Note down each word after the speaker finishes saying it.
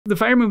The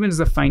FIRE movement is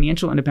the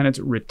Financial Independence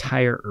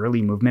Retire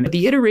Early movement.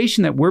 The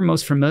iteration that we're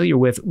most familiar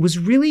with was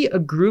really a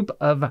group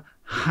of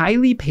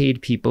highly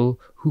paid people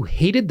who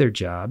hated their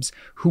jobs,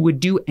 who would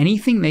do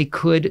anything they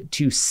could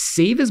to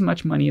save as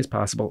much money as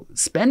possible,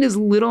 spend as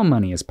little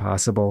money as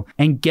possible,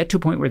 and get to a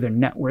point where their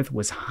net worth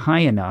was high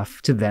enough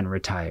to then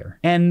retire.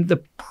 And the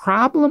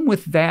problem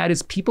with that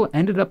is people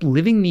ended up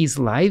living these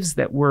lives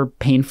that were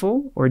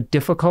painful or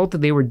difficult.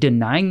 They were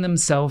denying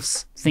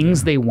themselves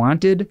things they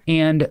wanted.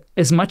 And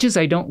as much as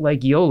I don't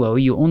like YOLO,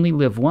 you only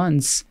live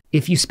once,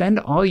 if you spend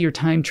all your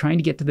time trying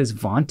to get to this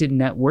vaunted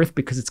net worth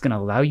because it's going to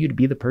allow you to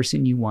be the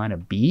person you want to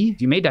be,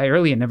 you may die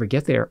early and never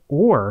get there.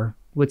 Or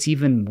what's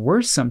even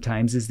worse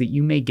sometimes is that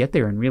you may get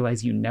there and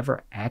realize you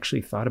never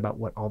actually thought about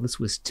what all this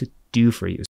was to do for you.